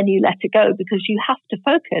 and then you let it go because you have to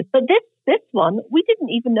focus. But this one, we didn't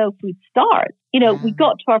even know if we'd start. We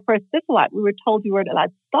got to our first bivouac, we were told we weren't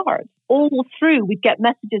allowed to start. All through, we'd get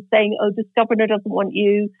messages saying, oh, this governor doesn't want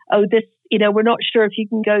you. Oh, this, we're not sure if you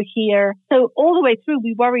can go here. So all the way through,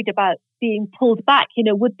 we worried about being pulled back.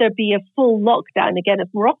 Would there be a full lockdown again of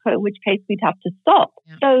Morocco, in which case we'd have to stop.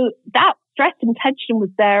 Yeah. So that stress and tension was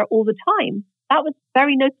there all the time. That was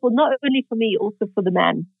very noticeable, not only for me, also for the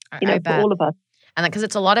men, for all of us. And because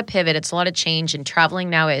it's a lot of pivot, it's a lot of change, and traveling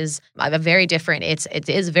now is a very different, it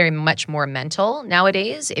is very much more mental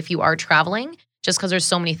nowadays if you are traveling, just because there's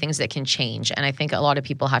so many things that can change. And I think a lot of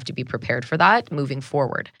people have to be prepared for that moving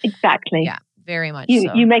forward. Exactly. Yeah, very much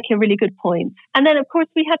so. You make a really good point. And then, of course,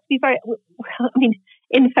 we had to be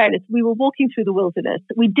in fairness, we were walking through the wilderness.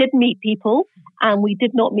 We did meet people, and we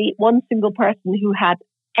did not meet one single person who had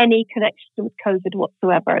any connection with COVID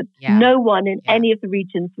whatsoever. Yeah. No one in any of the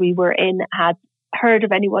regions we were in had heard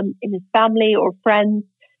of anyone in his family or friends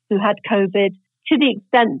who had COVID, to the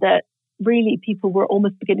extent that really people were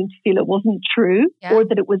almost beginning to feel it wasn't true, or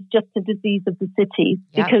that it was just a disease of the cities.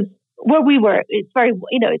 Because where we were, it's very,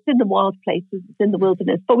 it's in the wild places, it's in the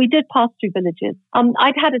wilderness, but we did pass through villages.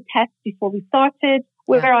 I'd had a test before we started.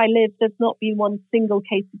 Where I live, there's not been one single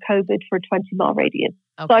case of COVID for a 20-mile radius.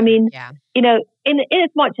 Okay. So, I mean, in as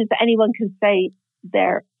much as anyone can say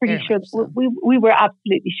they're pretty sure, we were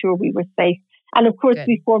absolutely sure we were safe. And of course,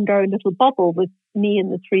 we formed our own little bubble with me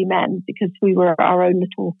and the 3 men because we were our own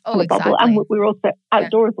little bubble. And we were also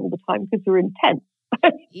outdoors all the time because we were in tents.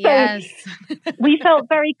 Yes. We felt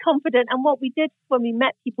very confident. And what we did when we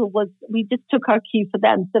met people was we just took our cue for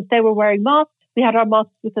them. So if they were wearing masks, we had our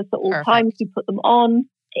masks with us at all times. We put them on.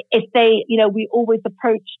 If they, we always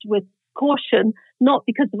approached with caution, not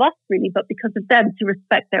because of us really, but because of them, to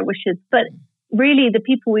respect their wishes. But really, the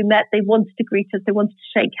people we met, they wanted to greet us. They wanted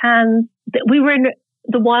to shake hands. We were in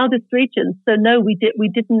the wildest regions, so no, we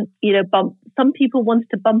didn't, bump. Some people wanted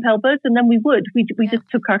to bump elbows, and then we would. We just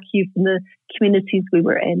took our cue from the communities we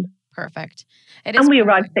were in. Perfect. And we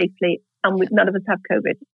arrived safely, and none of us have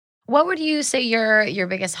COVID. What would you say your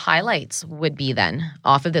biggest highlights would be then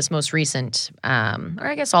off of this most recent, or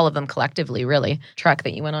I guess all of them collectively, really, trek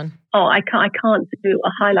that you went on? Oh, I can't do a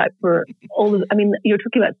highlight for all of. I mean, you're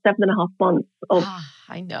talking about 7.5 months of,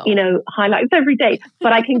 I know, highlights every day.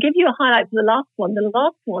 But I can give you a highlight for the last one. The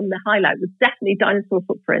last one, the highlight was definitely dinosaur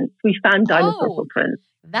footprints. We found dinosaur footprints.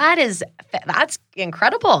 That's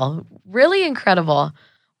incredible. Really incredible.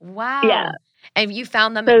 Wow. Yeah. And you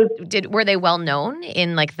found them, were they well known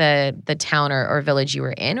in like the town or village you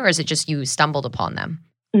were in, or is it just you stumbled upon them?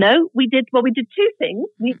 No, we did 2 things.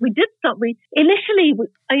 We did something. Initially,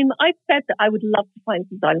 I said that I would love to find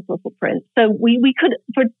some dinosaur footprints. So we could,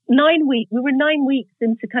 for 9 weeks, we were 9 weeks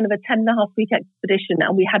into kind of a 10.5-week expedition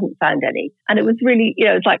and we hadn't found any. And it was really,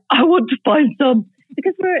 it's like, I want to find some.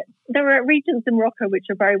 Because there are regions in Morocco which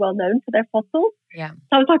are very well known for their fossils. Yeah.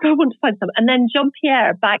 So I was like, I want to find some. And then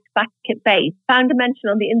Jean-Pierre, back at base, found a mention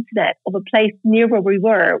on the internet of a place near where we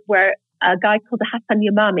were, where a guy called Hassan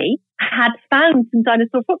Yamami had found some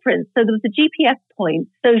dinosaur footprints. So there was a GPS point.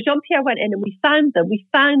 So Jean-Pierre went in and we found them. We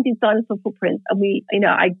found these dinosaur footprints, and we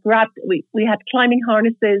had climbing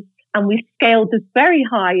harnesses, and we scaled this very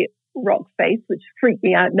high rock face, which freaked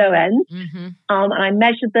me out no end. Mm-hmm. And I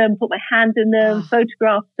measured them, put my hand in them,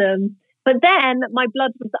 photographed them. But then my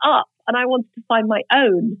blood was up and I wanted to find my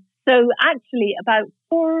own. So actually about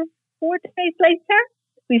four days later,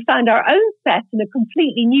 we found our own set in a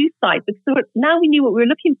completely new site, because now we knew what we were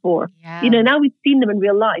looking for. Yeah. Now we'd seen them in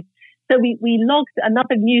real life. So we logged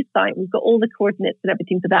another new site. We've got all the coordinates and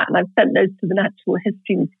everything for that. And I've sent those to the Natural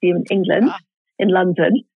History Museum in England, in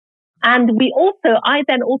London. And I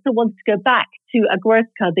then also wanted to go back to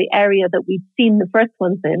Agorska, the area that we'd seen the first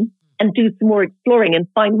ones in, and do some more exploring and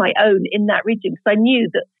find my own in that region. Because I knew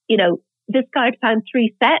that, this guy had found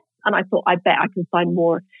 3 sets, and I thought, I bet I can find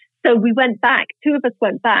more. So we went back, 2 of us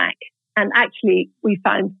went back, and actually we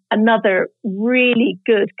found another really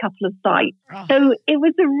good couple of sites. Oh. So it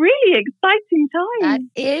was a really exciting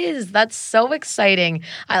time. That's so exciting.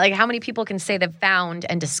 I like how many people can say they've found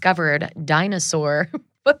and discovered dinosaur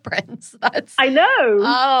footprints. I know.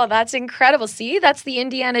 Oh, that's incredible. See, that's the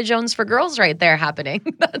Indiana Jones for girls right there happening.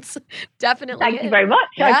 That's definitely Thank you very much.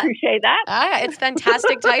 Yeah. I appreciate that. It's a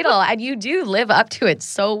fantastic title, and you do live up to it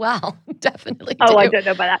so well. Definitely do. I don't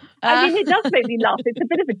know about that. I mean, it does make me laugh. It's a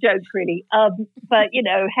bit of a joke, really. But,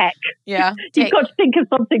 heck. Yeah. You've got to think of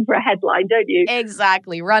something for a headline, don't you?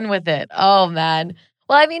 Exactly. Run with it. Oh, man.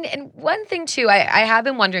 Well, I mean, and one thing too, I have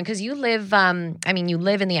been wondering, because you live, you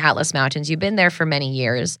live in the Atlas Mountains. You've been there for many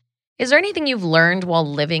years. Is there anything you've learned while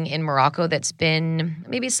living in Morocco that's been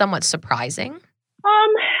maybe somewhat surprising?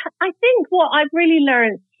 I think what I've really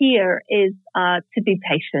learned here is to be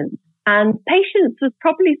patient. And patience was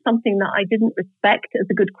probably something that I didn't respect as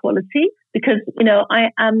a good quality, because, I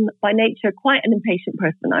am by nature quite an impatient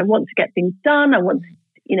person. I want to get things done. I want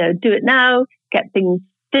to, do it now, get things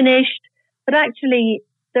finished. But actually,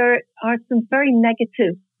 there are some very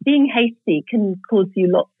negative. Being hasty can cause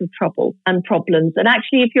you lots of trouble and problems. And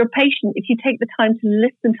actually, if you're patient, if you take the time to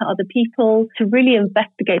listen to other people, to really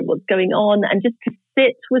investigate what's going on, and just to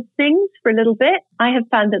sit with things for a little bit, I have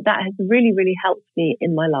found that has really, really helped me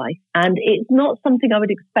in my life. And it's not something I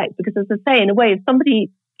would expect, because, as I say, in a way, if somebody,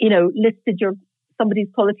 listed somebody's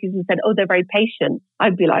qualities and said, oh, they're very patient,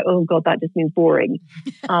 I'd be like, oh God, that just means boring.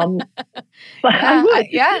 But I would.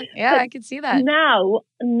 I could see that.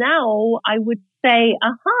 Now I would say,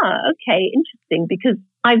 okay, interesting, because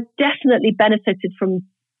I've definitely benefited from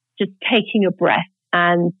just taking a breath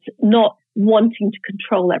and not wanting to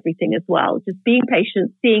control everything as well. Just being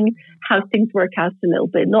patient, seeing how things work out a little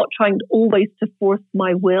bit, not trying always to force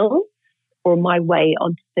my will or my way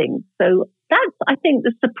onto things. So that's, I think,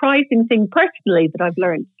 the surprising thing personally that I've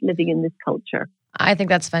learned living in this culture. I think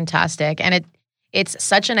that's fantastic. And it's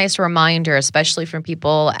such a nice reminder, especially from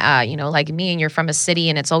people, like me, and you're from a city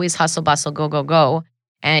and it's always hustle, bustle, go, go, go.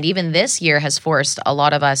 And even this year has forced a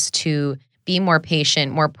lot of us to be more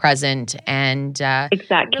patient, more present, and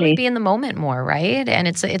really be in the moment more, right? And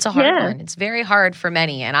it's a hard one. It's very hard for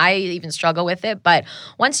many, and I even struggle with it. But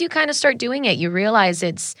once you kind of start doing it, you realize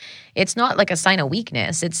it's not like a sign of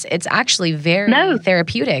weakness. It's actually very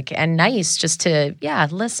therapeutic and nice just to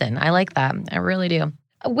listen. I like that. I really do.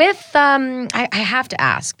 With, I have to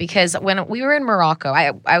ask, because when we were in Morocco,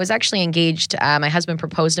 I was actually engaged. My husband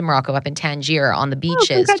proposed in Morocco up in Tangier on the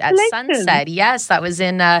beaches at sunset. Yes, that was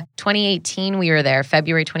in 2018. We were there,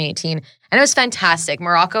 February 2018. And it was fantastic.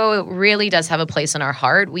 Morocco really does have a place in our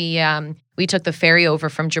heart. We took the ferry over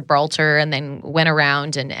from Gibraltar and then went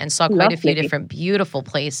around and saw quite a few different beautiful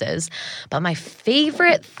places. But my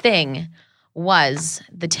favorite thing was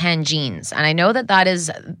the tangines. And I know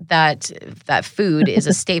that food is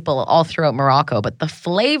a staple all throughout Morocco, but the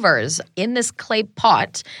flavors in this clay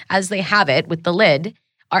pot, as they have it with the lid,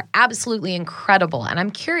 are absolutely incredible. And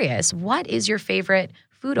I'm curious, what is your favorite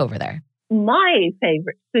food over there? My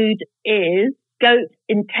favorite food is goat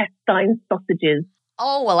intestine sausages.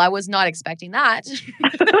 Oh, well, I was not expecting that.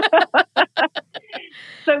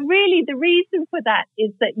 So really, the reason for that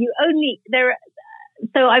is that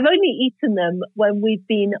So I've only eaten them when we've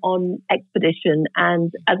been on expedition,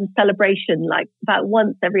 and as a celebration, like about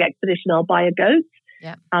once every expedition, I'll buy a goat.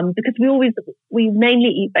 Yeah. Because we mainly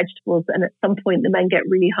eat vegetables, and at some point the men get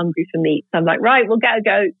really hungry for meat. So I'm like, right, we'll get a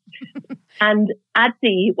goat. And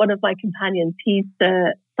Adi, one of my companions, he's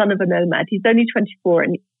the son of a nomad. He's only 24,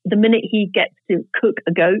 and the minute he gets to cook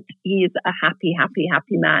a goat, he is a happy, happy,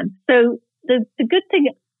 happy man. So the good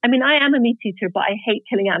thing I mean, I am a meat eater, but I hate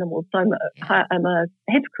killing animals. So I'm a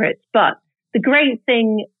hypocrite. But the great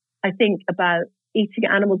thing, I think, about eating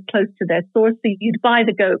animals close to their source, so you'd buy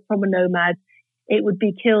the goat from a nomad, it would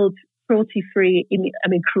be killed cruelty-free. I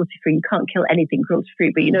mean, cruelty-free, you can't kill anything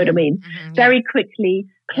cruelty-free, but you know what I mean? Mm-hmm, very quickly,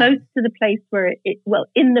 close to the place where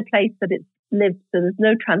in the place that it lives, so there's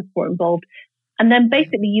no transport involved. And then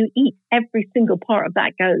basically you eat every single part of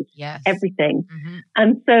that goat, everything. Mm-hmm.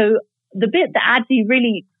 And so the bit that addy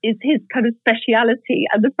really is his kind of speciality.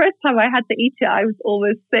 And the first time I had to eat it, I was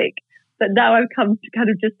almost sick. But now I've come to kind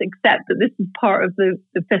of just accept that this is part of the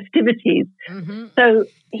festivities. Mm-hmm. So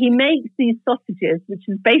he makes these sausages, which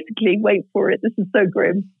is basically, wait for it, this is so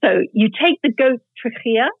grim. So you take the goat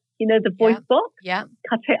trachea, you know, the voice box,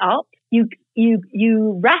 cut it up. You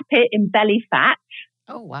wrap it in belly fat.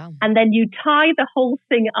 Oh, wow. And then you tie the whole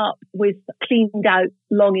thing up with cleaned out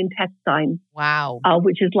long intestine. Wow.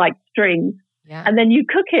 Which is like string. Yeah. And then you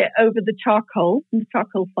cook it over the charcoal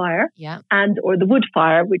fire, or the wood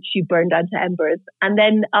fire, which you burn down to embers. And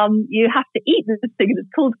then you have to eat this thing. And it's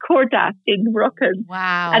called kordat in Moroccan.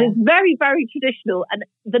 Wow. And it's very, very traditional. And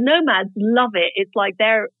the nomads love it. It's like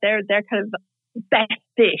their kind of best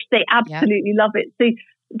dish. They absolutely love it. So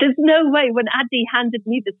there's no way when Addy handed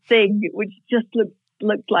me this thing, which just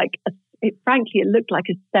looked like it looked like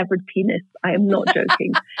a severed penis. I am not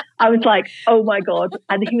joking. I was like, oh my God.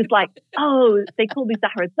 And he was like, oh, they call me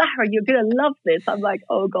Zahra. Zahra, you're going to love this. I'm like,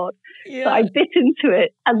 oh God. Yeah. So I bit into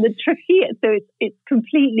it and the trachea, so it's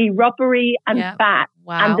completely rubbery and fat.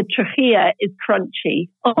 Wow. And the trachea is crunchy.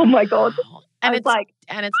 Oh my God. And it's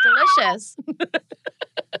delicious.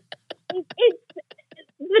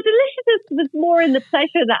 The deliciousness was more in the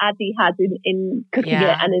pleasure that Addy had in cooking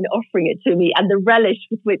it and in offering it to me, and the relish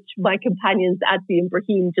with which my companions, Addy and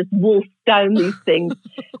Brahim, just wolfed down these things.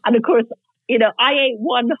 And of course, you know, I ate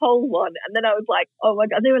one whole one, and then I was like, oh my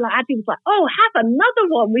God. They were like, Addy was like, oh, have another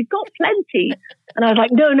one. We've got plenty. And I was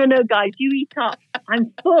like, no, guys, you eat up.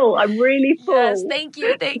 I'm full. I'm really full. Yes, thank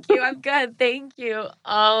you. I'm good. Thank you.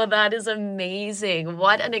 Oh, that is amazing.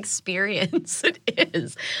 What an experience it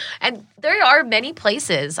is. And there are many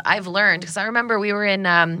places I've learned, because I remember we were in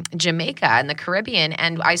Jamaica in the Caribbean,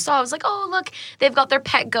 and I was like, oh, look, they've got their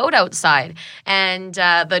pet goat outside. And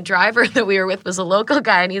the driver that we were with was a local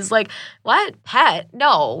guy, and he's like, what? Pet?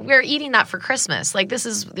 No, we're eating that for Christmas. Like, this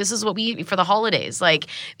is what we eat for the holidays. Like,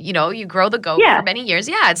 you know, you grow the goat for many years.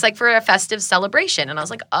 Yeah, it's like for a festive celebration. And I was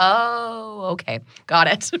like, oh, okay, got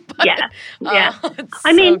it. But, it's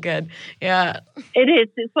so good. Yeah. It is.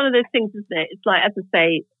 It's one of those things, isn't it? It's like, as I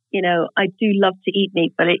say, you know, I do love to eat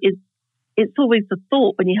meat, but it's always the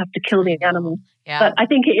thought when you have to kill the animal. Yeah. But I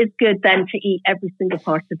think it is good then to eat every single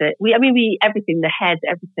part of it. We eat everything, the head,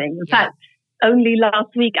 everything. In fact, only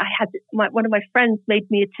last week I had one of my friends made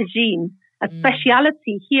me a tagine, a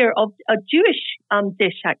speciality here of a Jewish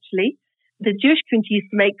dish, actually. The Jewish community used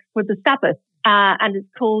to make for the Sabbath, and it's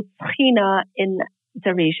called tahina in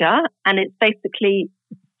Darija, and it's basically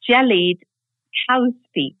jellied cow's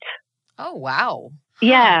feet. Oh, wow.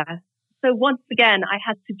 Yeah. So once again, I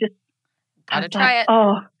had to just... Gotta try it.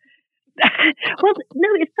 Oh. Well, no,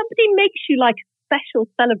 if somebody makes you like a special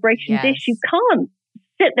celebration dish, you can't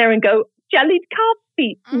sit there and go, jellied calf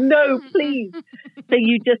feet. No, please. So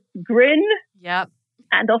you just grin. Yep.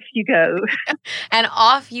 And off you go. And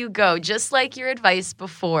off you go. Just like your advice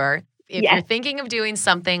before. If you're thinking of doing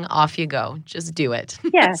something, off you go. Just do it.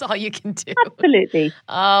 Yeah. That's all you can do. Absolutely.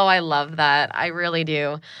 Oh, I love that. I really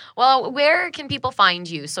do. Well, where can people find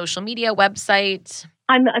you? Social media, website?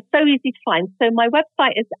 I'm so easy to find. So my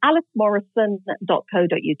website is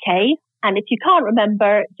alicemorrison.co.uk. And if you can't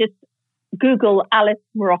remember, just Google Alice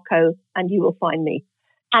Morocco and you will find me.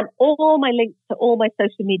 And all my links to all my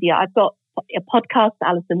social media, I've got a podcast,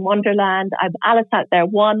 Alice in Wonderland. I'm Alice Out There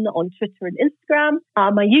One on Twitter and Instagram.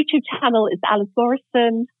 My YouTube channel is Alice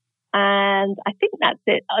Morrison. And I think that's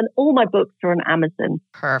it. And all my books are on Amazon.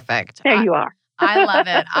 Perfect. There you are. I love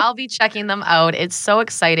it. I'll be checking them out. It's so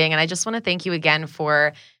exciting. And I just want to thank you again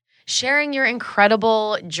for sharing your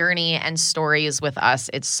incredible journey and stories with us.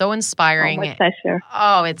 It's so inspiring. Oh, my pleasure.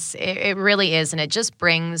 Oh, it really is. And it just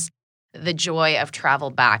brings the joy of travel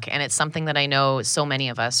back. And it's something that I know so many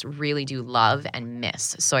of us really do love and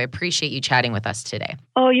miss. So I appreciate you chatting with us today.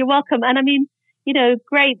 Oh, you're welcome. And I mean, you know,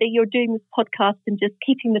 great that you're doing this podcast and just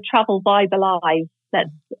keeping the travel vibe alive.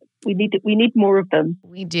 We need more of them.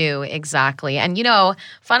 We do, exactly. And, you know,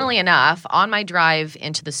 funnily enough, on my drive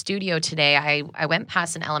into the studio today, I went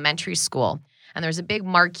past an elementary school, and there's a big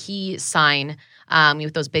marquee sign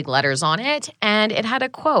with those big letters on it, and it had a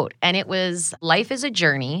quote, and it was, "Life is a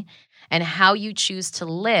journey, and how you choose to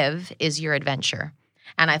live is your adventure."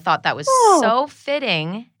 And I thought that was so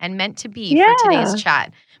fitting and meant to be Yeah. for today's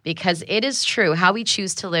chat, because it is true. How we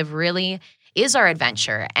choose to live really is our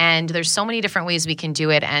adventure. And there's so many different ways we can do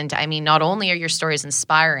it. And I mean, not only are your stories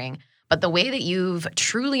inspiring, but the way that you've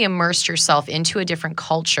truly immersed yourself into a different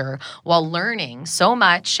culture while learning so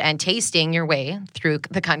much and tasting your way through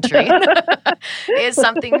the country is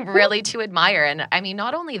something really to admire. And I mean,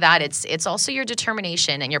 not only that, it's also your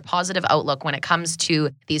determination and your positive outlook when it comes to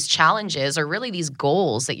these challenges or really these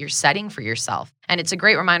goals that you're setting for yourself. And it's a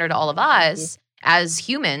great reminder to all of us as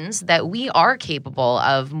humans that we are capable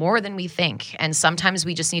of more than we think. And sometimes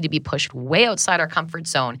we just need to be pushed way outside our comfort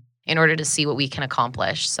zone in order to see what we can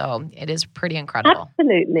accomplish. So it is pretty incredible.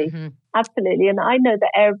 Absolutely. Absolutely. And I know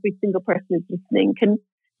that every single person who's listening can,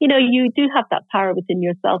 you do have that power within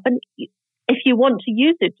yourself. And if you want to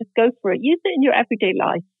use it, just go for it. Use it in your everyday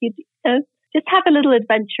life. Just have a little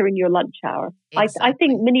adventure in your lunch hour. Exactly. I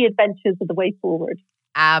think mini adventures are the way forward.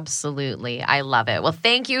 Absolutely. I love it. Well,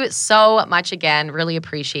 thank you so much again. Really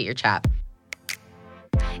appreciate your chat.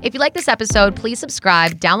 If you like this episode, please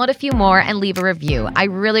subscribe, download a few more, and leave a review. I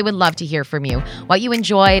really would love to hear from you, what you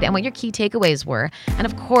enjoyed and what your key takeaways were. And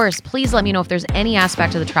of course, please let me know if there's any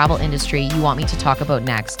aspect of the travel industry you want me to talk about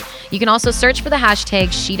next. You can also search for the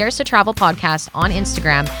hashtag She Dares to Travel podcast on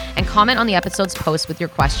Instagram and comment on the episode's post with your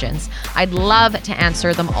questions. I'd love to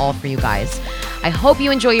answer them all for you guys. I hope you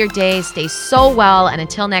enjoy your day, stay so well, and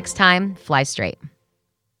until next time, fly straight.